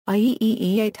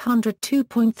Ieee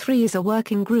 802.3 is a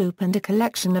working group and a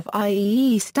collection of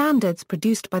IEEE standards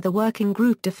produced by the working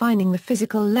group defining the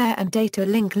physical layer and data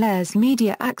link layers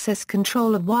media access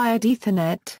control of wired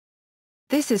Ethernet.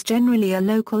 This is generally a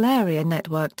local area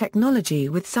network technology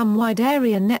with some wide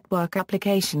area network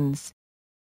applications.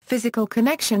 Physical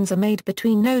connections are made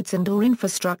between nodes and/or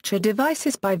infrastructure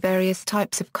devices by various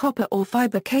types of copper or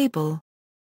fiber cable.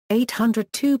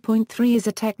 802.3 is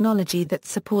a technology that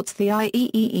supports the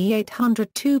IEEE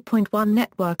 802.1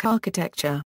 network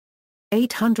architecture.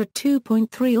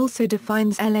 802.3 also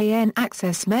defines LAN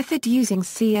access method using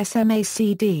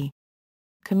CSMA-CD.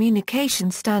 Communication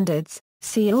standards,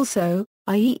 see also,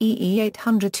 IEEE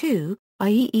 802,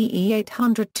 IEEE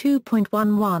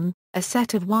 802.11, a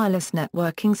set of wireless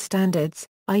networking standards,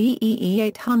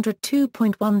 IEEE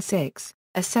 802.16,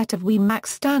 a set of WiMAX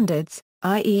standards,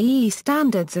 IEEE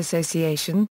Standards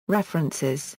Association,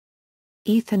 references.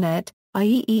 Ethernet,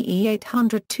 IEEE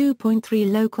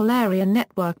 802.3 Local Area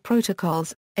Network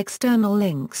Protocols, external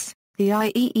links, the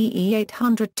IEEE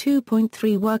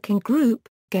 802.3 Working Group,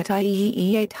 get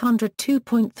IEEE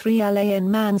 802.3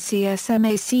 LAN MAN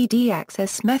CSMA CD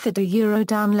Access Method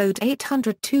download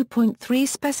 802.3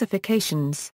 specifications.